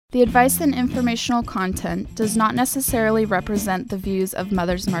The advice and informational content does not necessarily represent the views of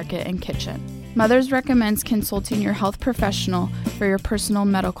Mother's Market and Kitchen. Mother's recommends consulting your health professional for your personal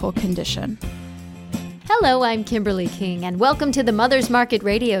medical condition. Hello, I'm Kimberly King, and welcome to the Mother's Market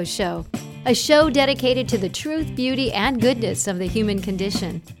Radio Show, a show dedicated to the truth, beauty, and goodness of the human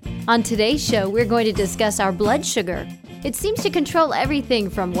condition. On today's show, we're going to discuss our blood sugar. It seems to control everything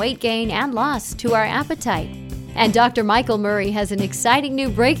from weight gain and loss to our appetite. And Dr. Michael Murray has an exciting new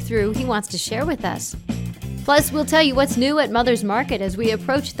breakthrough he wants to share with us. Plus, we'll tell you what's new at Mother's Market as we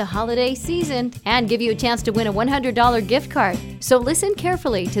approach the holiday season and give you a chance to win a $100 gift card. So listen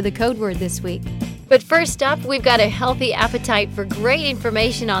carefully to the code word this week. But first up, we've got a healthy appetite for great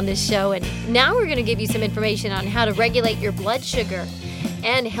information on this show. And now we're going to give you some information on how to regulate your blood sugar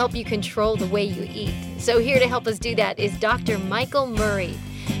and help you control the way you eat. So here to help us do that is Dr. Michael Murray.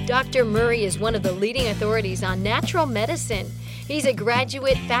 Dr. Murray is one of the leading authorities on natural medicine. He's a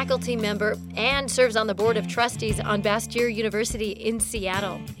graduate faculty member and serves on the board of trustees on Bastyr University in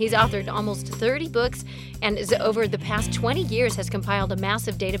Seattle. He's authored almost 30 books and over the past 20 years has compiled a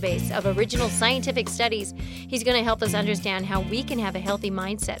massive database of original scientific studies. He's going to help us understand how we can have a healthy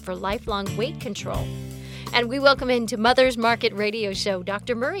mindset for lifelong weight control. And we welcome into Mother's Market Radio Show.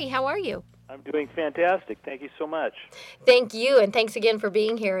 Dr. Murray, how are you? I'm doing fantastic. Thank you so much. Thank you, and thanks again for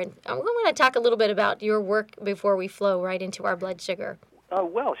being here. And I want to talk a little bit about your work before we flow right into our blood sugar.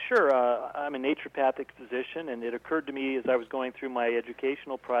 Well, sure. I'm a naturopathic physician, and it occurred to me as I was going through my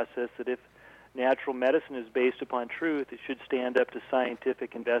educational process that if natural medicine is based upon truth, it should stand up to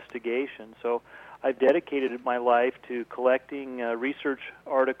scientific investigation. So I've dedicated my life to collecting research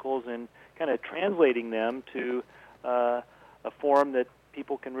articles and kind of translating them to a form that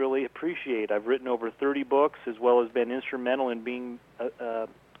people can really appreciate. I've written over 30 books, as well as been instrumental in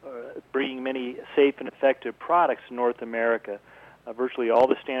bringing many safe and effective products to North America. Virtually all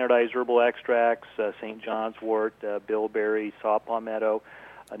the standardized herbal extracts, St. John's wort, bilberry, saw palmetto,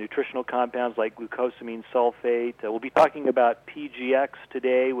 nutritional compounds like glucosamine sulfate. We'll be talking about PGX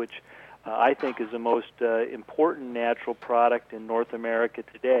today, which I think is the most important natural product in North America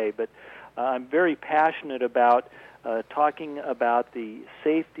today. But I'm very passionate about talking about the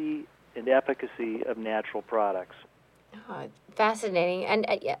safety and efficacy of natural products. Oh, fascinating.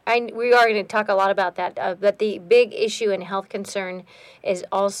 And we are going to talk a lot about that. But the big issue and health concern is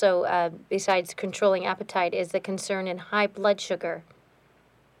also, besides controlling appetite, is the concern in high blood sugar.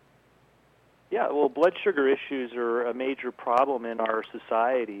 Yeah, well, blood sugar issues are a major problem in our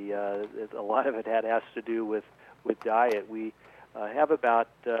society. A lot of it has to do with diet. We have about,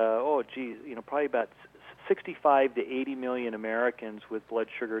 probably about 65 to 80 million Americans with blood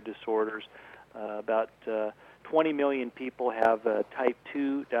sugar disorders. About 20 million people have type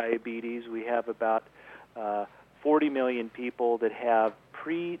 2 diabetes. We have about 40 million people that have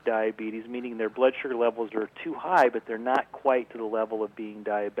pre-diabetes, meaning their blood sugar levels are too high, but they're not quite to the level of being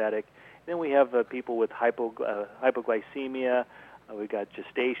diabetic. Then we have people with hypoglycemia. We've got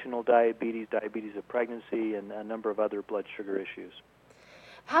gestational diabetes, diabetes of pregnancy, and a number of other blood sugar issues.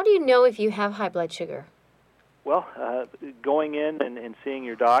 How do you know if you have high blood sugar? Well, going in and seeing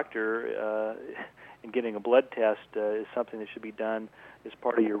your doctor and getting a blood test is something that should be done as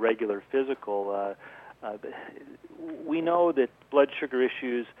part of your regular physical. We know that blood sugar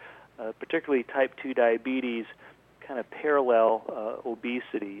issues, particularly type 2 diabetes, kind of parallel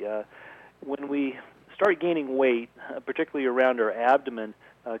obesity. When we start gaining weight, particularly around our abdomen,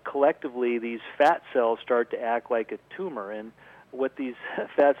 collectively these fat cells start to act like a tumor. And what these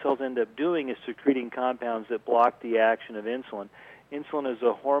fat cells end up doing is secreting compounds that block the action of insulin. Insulin is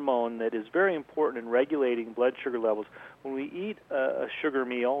a hormone that is very important in regulating blood sugar levels. When we eat a sugar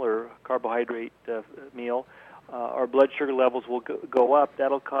meal or carbohydrate meal, our blood sugar levels will go up.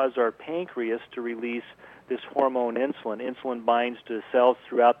 That'll cause our pancreas to release this hormone insulin. Insulin binds to cells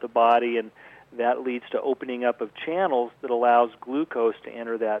throughout the body, and that leads to opening up of channels that allows glucose to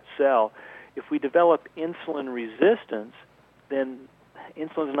enter that cell. If we develop insulin resistance, then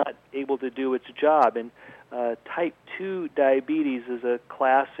insulin is not able to do its job. And type 2 diabetes is a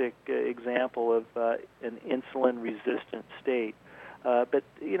classic example of an insulin-resistant state. But,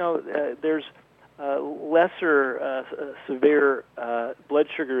 there's lesser severe blood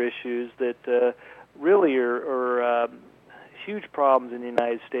sugar issues that really are huge problems in the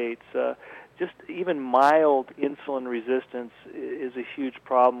United States. Just even mild insulin resistance is a huge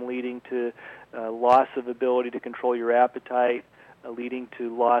problem, leading to loss of ability to control your appetite, leading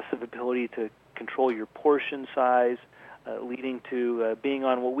to loss of ability to control your portion size, leading to being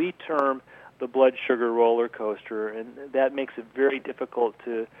on what we term the blood sugar roller coaster, and that makes it very difficult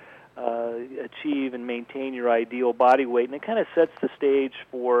to achieve and maintain your ideal body weight, and it kind of sets the stage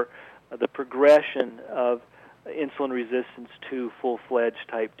for the progression of insulin resistance to full-fledged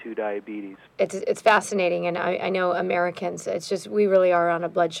type 2 diabetes. It's fascinating, and I know Americans, it's just, we really are on a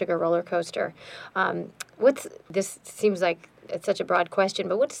blood sugar roller coaster. This seems like it's such a broad question,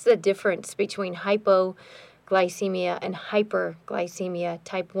 but what's the difference between hypoglycemia and hyperglycemia,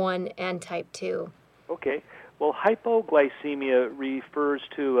 type 1 and type 2? Okay. Well, hypoglycemia refers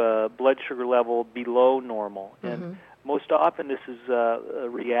to a blood sugar level below normal, and most often this is a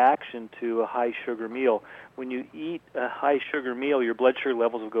reaction to a high sugar meal. When you eat a high sugar meal, your blood sugar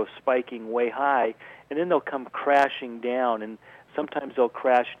levels will go spiking way high, and then they'll come crashing down, and sometimes they'll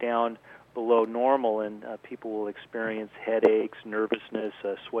crash down below normal, and people will experience headaches, nervousness,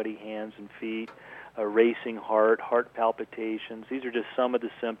 sweaty hands and feet, a racing heart palpitations. These are just some of the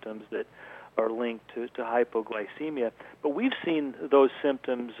symptoms that are linked to hypoglycemia. But we've seen those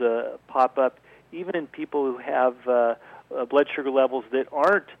symptoms pop up even in people who have blood sugar levels that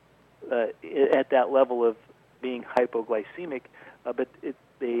aren't at that level of being hypoglycemic, but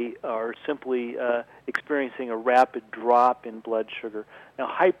they are simply experiencing a rapid drop in blood sugar. Now,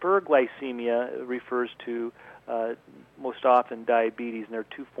 hyperglycemia refers to most often diabetes, and there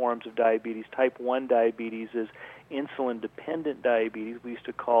are two forms of diabetes. Type 1 diabetes is insulin-dependent diabetes. We used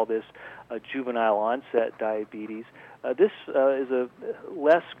to call this juvenile onset diabetes. This is a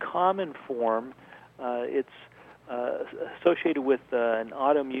less common form. It's associated with an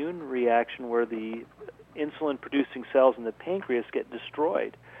autoimmune reaction where the insulin-producing cells in the pancreas get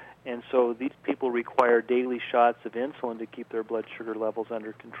destroyed. And so these people require daily shots of insulin to keep their blood sugar levels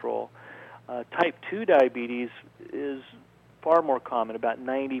under control. Type 2 diabetes is far more common. About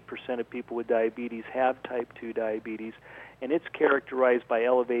 90% of people with diabetes have type 2 diabetes, and it's characterized by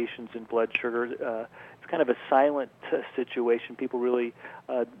elevations in blood sugar. It's kind of a silent situation. People really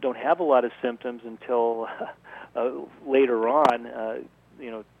don't have a lot of symptoms until later on.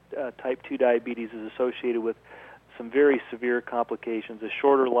 Type 2 diabetes is associated with some very severe complications, a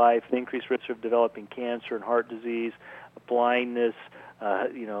shorter life, an increased risk of developing cancer and heart disease, blindness,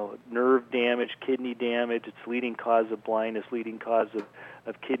 nerve damage, kidney damage. It's leading cause of blindness, leading cause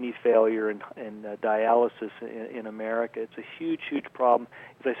of kidney failure and dialysis in America. It's a huge, huge problem.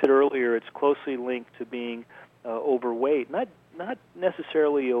 As I said earlier, it's closely linked to being overweight, not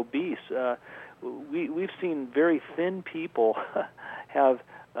necessarily obese. We've seen very thin people have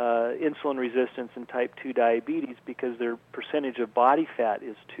insulin resistance and type 2 diabetes because their percentage of body fat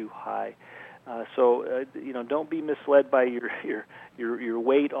is too high. So don't be misled by your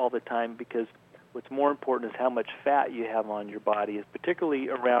weight all the time, because what's more important is how much fat you have on your body, particularly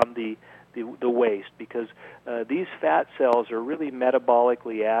around the waist, because these fat cells are really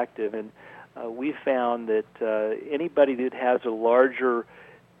metabolically active, and we found that anybody that has a larger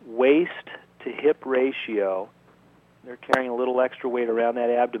waist to hip ratio, they're carrying a little extra weight around that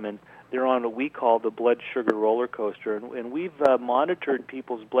abdomen, they're on what we call the blood sugar roller coaster. And we've monitored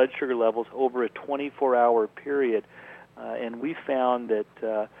people's blood sugar levels over a 24-hour period, and we found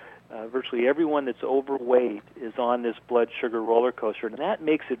that virtually everyone that's overweight is on this blood sugar roller coaster, and that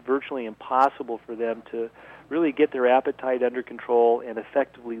makes it virtually impossible for them to really get their appetite under control and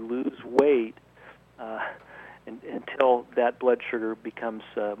effectively lose weight until that blood sugar becomes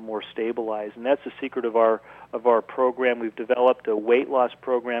more stabilized. And that's the secret of our program. We've developed a weight loss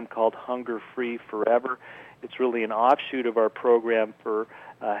program called Hunger Free Forever. It's really an offshoot of our program for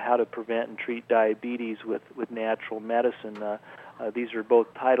how to prevent and treat diabetes with natural medicine. These are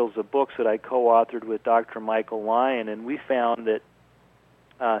both titles of books that I co-authored with Dr. Michael Lyon, and we found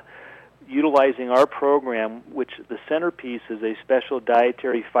that utilizing our program, which the centerpiece is a special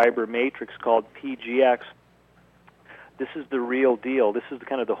dietary fiber matrix called PGX, this is the real deal. This is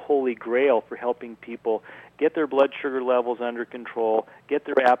kind of the holy grail for helping people get their blood sugar levels under control, get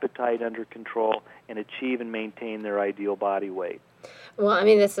their appetite under control, and achieve and maintain their ideal body weight. Well, I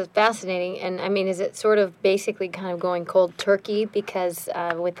mean, this is fascinating. And, I mean, is it sort of basically kind of going cold turkey? Because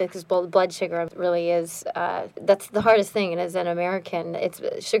with this blood sugar, it really is, that's the hardest thing. And as an American,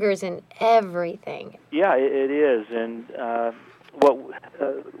 sugar is in everything. Yeah, it is. And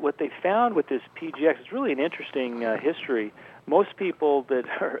what they found with this PGX is really an interesting history. Most people that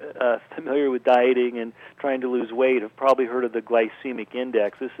are familiar with dieting and trying to lose weight have probably heard of the glycemic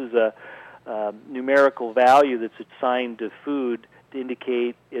index. This is a numerical value that's assigned to food to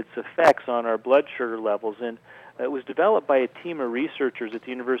indicate its effects on our blood sugar levels. And it was developed by a team of researchers at the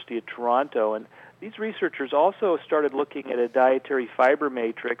University of Toronto. And these researchers also started looking at a dietary fiber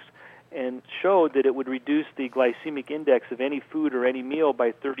matrix and showed that it would reduce the glycemic index of any food or any meal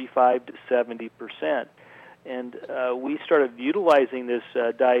by 35 to 70%. And we started utilizing this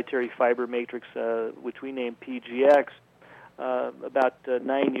dietary fiber matrix, which we named PGX, about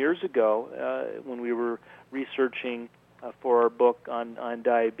 9 years ago when we were researching for our book on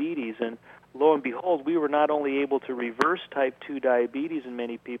diabetes. And lo and behold, we were not only able to reverse type 2 diabetes in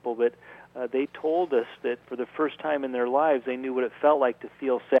many people, but they told us that for the first time in their lives, they knew what it felt like to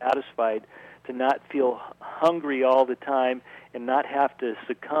feel satisfied, to not feel hungry all the time, and not have to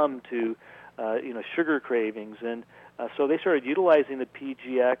succumb to sugar cravings. And so they started utilizing the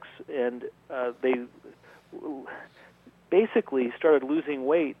PGX, and they basically started losing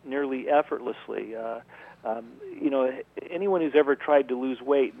weight nearly effortlessly. Anyone who's ever tried to lose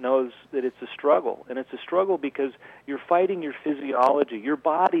weight knows that it's a struggle, and it's a struggle because you're fighting your physiology. Your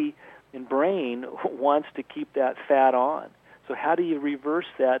body and brain wants to keep that fat on. So how do you reverse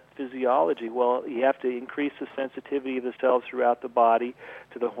that physiology? Well, you have to increase the sensitivity of the cells throughout the body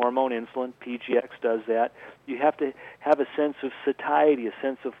to the hormone insulin. PGX does that. You have to have a sense of satiety, a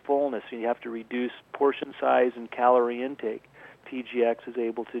sense of fullness. You have to reduce portion size and calorie intake. PGX is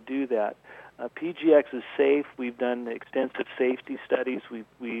able to do that. PGX is safe. We've done extensive safety studies.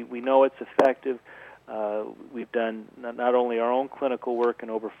 We know it's effective. We've done not only our own clinical work in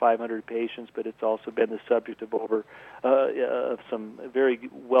over 500 patients, but it's also been the subject of of some very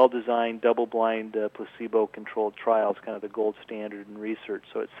well-designed, double-blind, placebo-controlled trials, kind of the gold standard in research.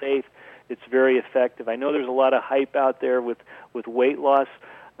 So it's safe. It's very effective. I know there's a lot of hype out there with weight loss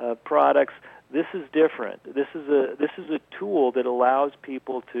products. This is different. This is a tool that allows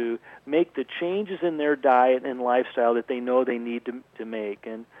people to make the changes in their diet and lifestyle that they know they need to make.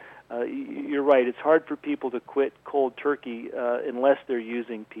 And you're right. It's hard for people to quit cold turkey unless they're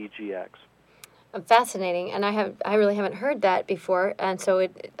using PGX. Fascinating, and I really haven't heard that before. And so,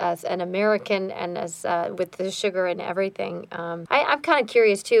 as an American, and as with the sugar and everything, I'm kind of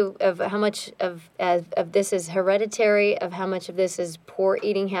curious too of how much of this is hereditary, of how much of this is poor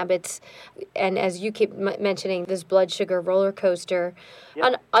eating habits, and as you keep mentioning, this blood sugar roller coaster.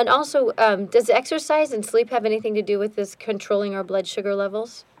 Yep. And also, does exercise and sleep have anything to do with this controlling our blood sugar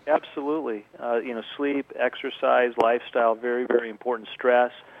levels? Absolutely. Sleep, exercise, lifestyle, very, very important.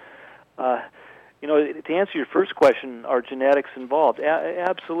 Stress. To answer your first question, are genetics involved?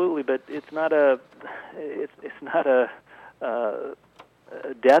 Absolutely, but it's not a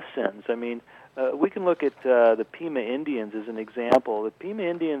death sentence. I mean, we can look at the Pima Indians as an example. The Pima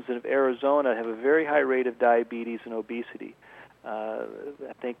Indians of Arizona have a very high rate of diabetes and obesity. I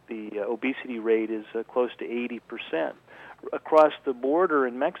think the obesity rate is close to 80%. Across the border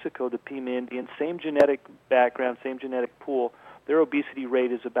in Mexico, the Pima Indians, same genetic background, same genetic pool, their obesity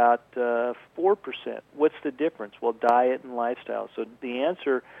rate is about 4%. What's the difference? Well, diet and lifestyle. So the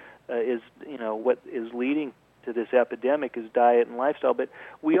answer is, what is leading to this epidemic is diet and lifestyle. But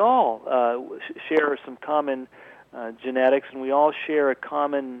we all share some common genetics, and we all share a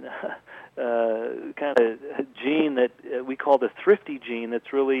common kind of gene that we call the thrifty gene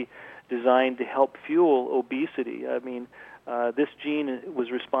that's really designed to help fuel obesity. I mean, this gene was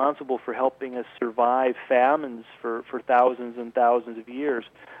responsible for helping us survive famines for thousands and thousands of years.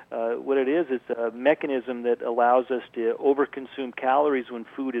 What it is, it's a mechanism that allows us to overconsume calories when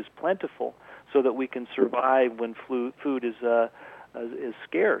food is plentiful so that we can survive when food is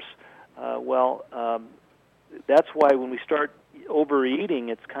scarce. That's why when we start overeating,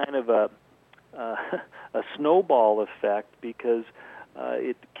 it's kind of a snowball effect, because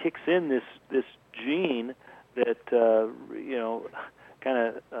it kicks in this gene that kind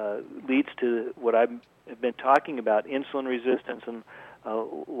of leads to what I've been talking about: insulin resistance and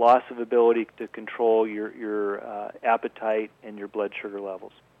loss of ability to control your appetite and your blood sugar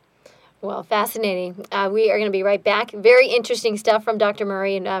levels. Well, fascinating. We are going to be right back. Very interesting stuff from Dr.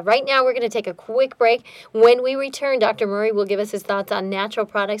 Murray. And right now we're going to take a quick break. When we return, Dr. Murray will give us his thoughts on natural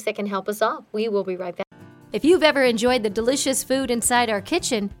products that can help us all. We will be right back. If you've ever enjoyed the delicious food inside our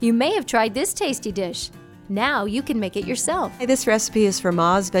kitchen, you may have tried this tasty dish. Now you can make it yourself. Hey, this recipe is for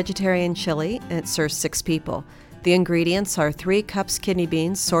Ma's Vegetarian Chili, and it serves 6 people. The ingredients are 3 cups kidney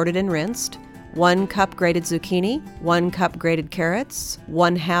beans sorted and rinsed, 1 cup grated zucchini, 1 cup grated carrots,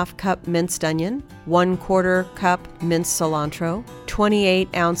 1/2 cup minced onion, 1/4 cup minced cilantro, 28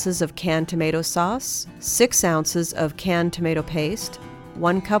 ounces of canned tomato sauce, 6 ounces of canned tomato paste,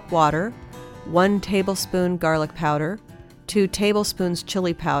 1 cup water, 1 tablespoon garlic powder, 2 tablespoons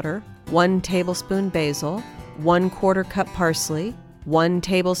chili powder, 1 tablespoon basil, 1/4 cup parsley, 1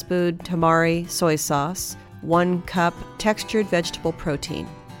 tablespoon tamari soy sauce, 1 cup textured vegetable protein,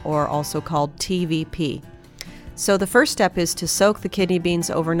 or also called TVP. So the first step is to soak the kidney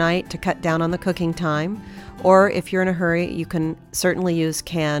beans overnight to cut down on the cooking time, or if you're in a hurry, you can certainly use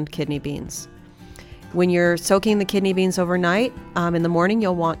canned kidney beans. When you're soaking the kidney beans overnight, in the morning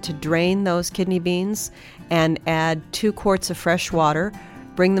you'll want to drain those kidney beans and add 2 quarts of fresh water,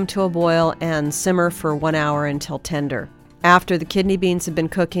 bring them to a boil, and simmer for 1 hour until tender. After the kidney beans have been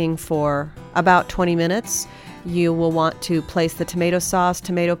cooking for about 20 minutes, you will want to place the tomato sauce,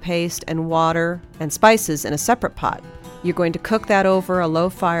 tomato paste, and water and spices in a separate pot. You're going to cook that over a low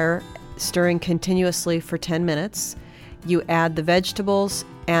fire, stirring continuously for 10 minutes. You add the vegetables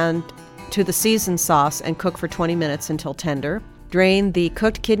and to the seasoned sauce and cook for 20 minutes until tender. Drain the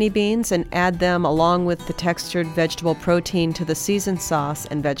cooked kidney beans and add them along with the textured vegetable protein to the seasoned sauce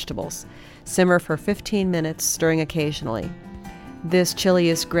and vegetables. Simmer for 15 minutes, stirring occasionally. This chili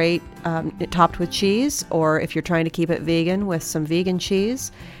is great topped with cheese, or if you're trying to keep it vegan, with some vegan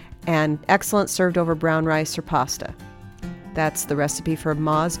cheese, and excellent served over brown rice or pasta. That's the recipe for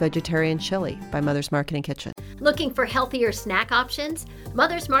Ma's Vegetarian Chili by Mother's Market and Kitchen. Looking for healthier snack options?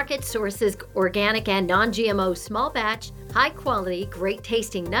 Mother's Market sources organic and non-GMO small batch, high quality, great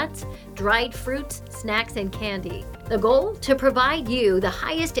tasting nuts, dried fruits, snacks, and candy. The goal? To provide you the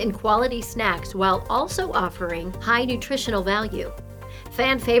highest in quality snacks while also offering high nutritional value.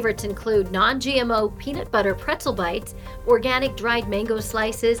 Fan favorites include non-GMO peanut butter pretzel bites, organic dried mango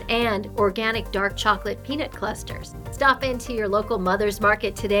slices, and organic dark chocolate peanut clusters. Stop into your local Mother's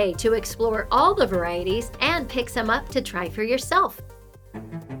Market today to explore all the varieties and pick some up to try for yourself.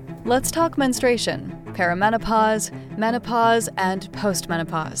 Let's talk menstruation, perimenopause, menopause, and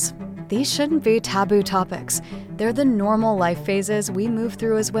postmenopause. These shouldn't be taboo topics. They're the normal life phases we move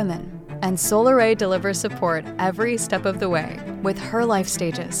through as women. And Solaray delivers support every step of the way with her life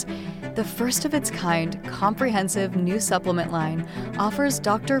stages. The first of its kind, comprehensive new supplement line offers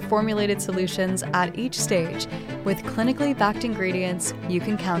doctor-formulated solutions at each stage with clinically backed ingredients you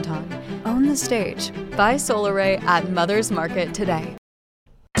can count on. Own the stage. Buy Solaray at Mother's Market today.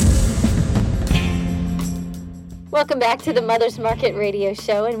 Welcome back to the Mother's Market Radio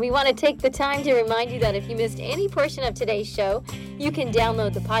Show, and we want to take the time to remind you that if you missed any portion of today's show, you can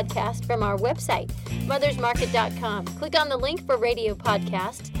download the podcast from our website, mothersmarket.com. Click on the link for radio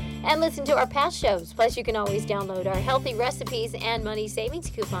podcasts and listen to our past shows. Plus, you can always download our healthy recipes and money savings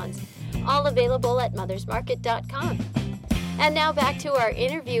coupons, all available at mothersmarket.com. And now back to our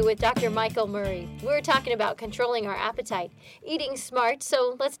interview with Dr. Michael Murray. We were talking about controlling our appetite, eating smart.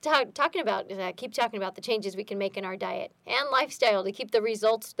 So let's keep talking about the changes we can make in our diet and lifestyle to keep the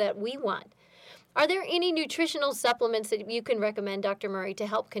results that we want. Are there any nutritional supplements that you can recommend, Dr. Murray, to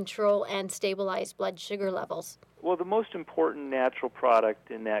help control and stabilize blood sugar levels? Well, the most important natural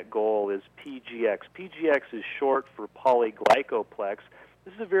product in that goal is PGX. PGX is short for polyglycoplex.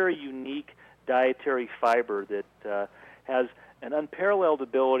 This is a very unique dietary fiber that has an unparalleled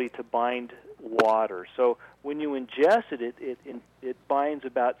ability to bind water. So when you ingest it binds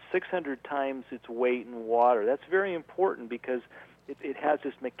about 600 times its weight in water. That's very important because it has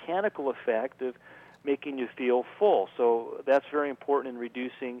this mechanical effect of making you feel full. So that's very important in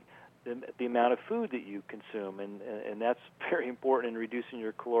reducing the amount of food that you consume, and that's very important in reducing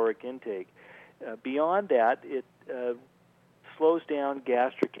your caloric intake. Beyond that, it slows down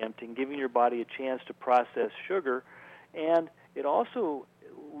gastric emptying, giving your body a chance to process sugar, and it also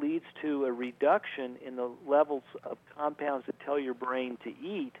leads to a reduction in the levels of compounds that tell your brain to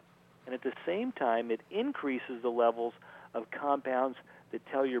eat, and at the same time, it increases the levels of compounds that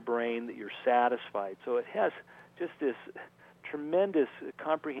tell your brain that you're satisfied. So it has just this tremendous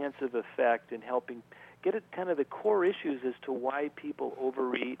comprehensive effect in helping get at kind of the core issues as to why people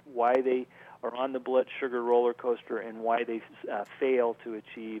overeat, why they are on the blood sugar roller coaster, and why they fail to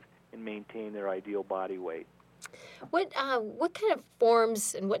achieve and maintain their ideal body weight. What kind of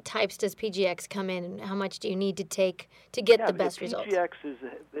forms and what types does PGX come in, and how much do you need to take to get the best results? PGX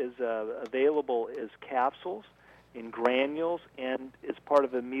is available as capsules, in granules, and is part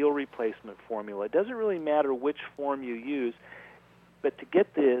of a meal replacement formula. It doesn't really matter which form you use, but to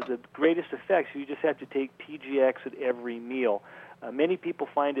get the greatest effects, you just have to take PGX at every meal. Many people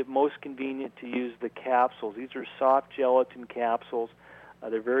find it most convenient to use the capsules. These are soft gelatin capsules.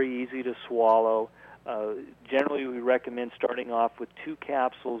 They're very easy to swallow. Generally, we recommend starting off with 2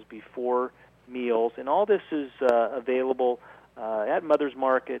 capsules before meals, and all this is available at Mother's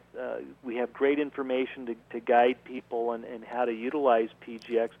Market. We have great information to guide people and how to utilize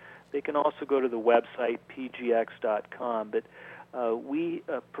PGX. They can also go to the website, pgx.com. But we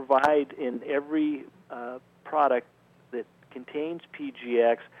provide in every product that contains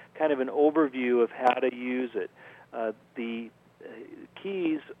PGX kind of an overview of how to use it. The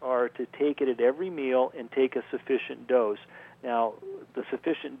keys are to take it at every meal and take a sufficient dose. Now, the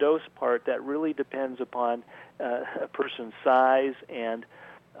sufficient dose part, that really depends upon a person's size and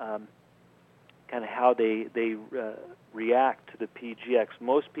kind of how they react to the PGX.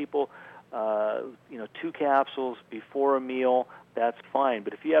 Most people, 2 capsules before a meal, that's fine.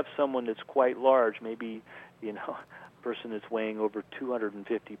 But if you have someone that's quite large, maybe a person that's weighing over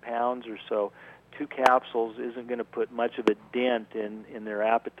 250 pounds or so, 2 capsules isn't going to put much of a dent in their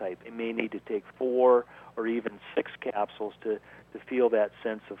appetite. They may need to take 4 or even 6 capsules to feel that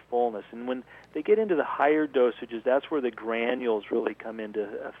sense of fullness. And when they get into the higher dosages, that's where the granules really come into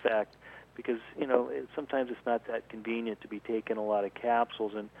effect, because sometimes it's not that convenient to be taking a lot of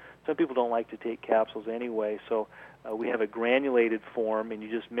capsules, and some people don't like to take capsules anyway. So we have a granulated form, and you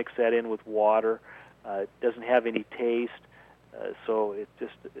just mix that in with water. It doesn't have any taste. So it's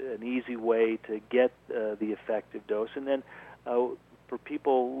just an easy way to get the effective dose. And then for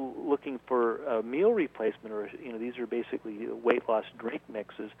people looking for a meal replacement, or these are basically weight loss drink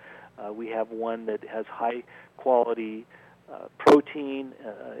mixes, we have one that has high quality protein.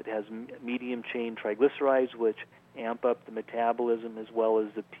 It has medium chain triglycerides, which amp up the metabolism, as well as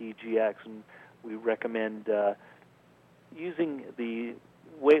the PGX. And we recommend using the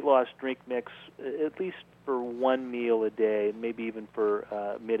weight loss drink mix at least for one meal a day, maybe even for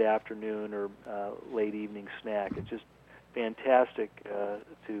mid-afternoon or late evening snack. It's just fantastic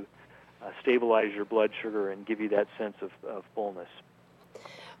to stabilize your blood sugar and give you that sense of fullness.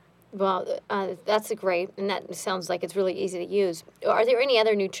 Well, that's great, and that sounds like it's really easy to use. Are there any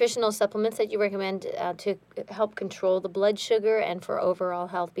other nutritional supplements that you recommend to help control the blood sugar and for overall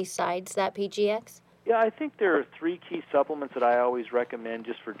health besides that PGX? Yeah, I think there are 3 key supplements that I always recommend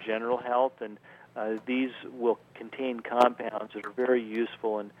just for general health, and these will contain compounds that are very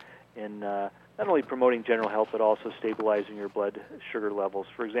useful in not only promoting general health but also stabilizing your blood sugar levels.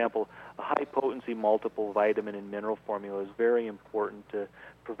 For example, a high-potency multiple vitamin and mineral formula is very important to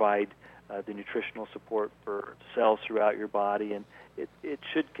provide the nutritional support for cells throughout your body, and it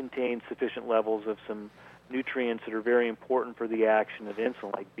should contain sufficient levels of some nutrients that are very important for the action of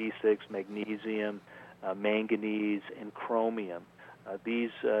insulin, like B6, magnesium, manganese, and chromium. These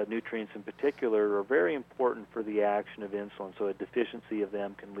nutrients in particular are very important for the action of insulin, so a deficiency of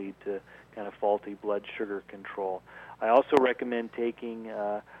them can lead to kind of faulty blood sugar control. I also recommend taking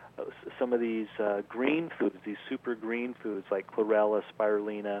some of these green foods, these super green foods like chlorella,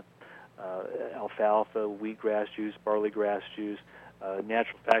 spirulina, alfalfa, wheatgrass juice, barley grass juice.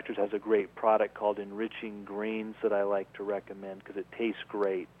 Natural Factors has a great product called Enriching Greens that I like to recommend because it tastes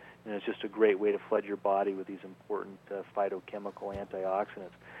great, and it's just a great way to flood your body with these important phytochemical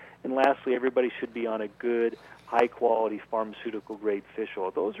antioxidants. And lastly, everybody should be on a good, high-quality pharmaceutical-grade fish oil.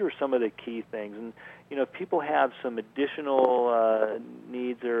 Those are some of the key things. And, if people have some additional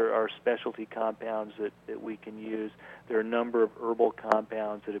needs, there are specialty compounds that we can use. There are a number of herbal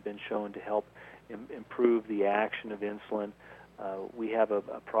compounds that have been shown to help improve the action of insulin. We have a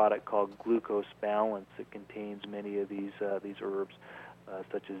product called Glucose Balance that contains many of these herbs,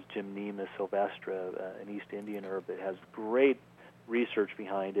 such as Gymnema sylvestre, an East Indian herb that has great research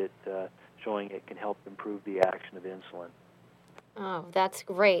behind it, showing it can help improve the action of insulin. Oh, that's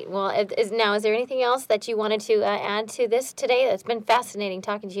great. Well, is there anything else that you wanted to add to this today? It's been fascinating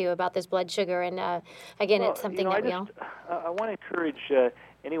talking to you about this blood sugar, and again, it's something that we all... I want to encourage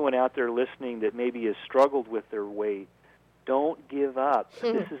anyone out there listening that maybe has struggled with their weight. Don't give up.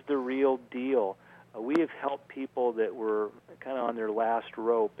 This is the real deal. We have helped people that were kind of on their last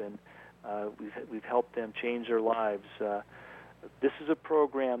rope, and we've helped them change their lives. This is a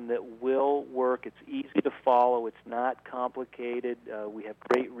program that will work. It's easy to follow. It's not complicated. We have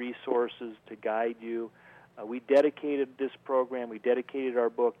great resources to guide you. We dedicated this program, we dedicated our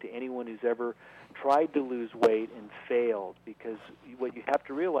book to anyone who's ever tried to lose weight and failed, because what you have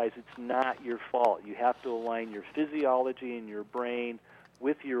to realize, it's not your fault. You have to align your physiology and your brain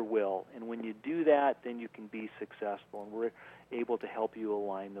with your will, and when you do that, then you can be successful, and we're able to help you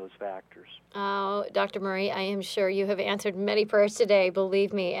align those factors. Oh, Dr. Murray, I am sure you have answered many prayers today,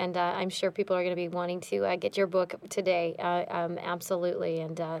 believe me, and I'm sure people are going to be wanting to get your book today, absolutely,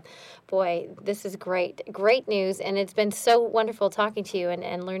 and boy, this is great news, and it's been so wonderful talking to you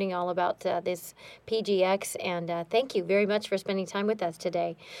and learning all about this PGX, and thank you very much for spending time with us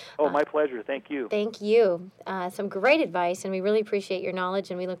today. Oh, my pleasure. Thank you. Thank you. Some great advice, and we really appreciate your knowledge,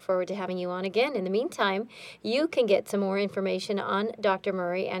 and we look forward to having you on again. In the meantime, you can get some more information on Dr.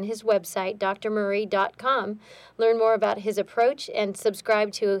 Murray and his website, drmurray.com. Learn more about his approach and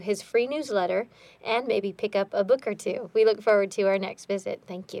subscribe to his free newsletter and maybe pick up a book or two. We look forward to our next visit.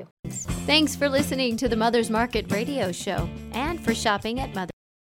 Thank you. Thanks for listening to the Mother's Market radio show and for shopping at Mother's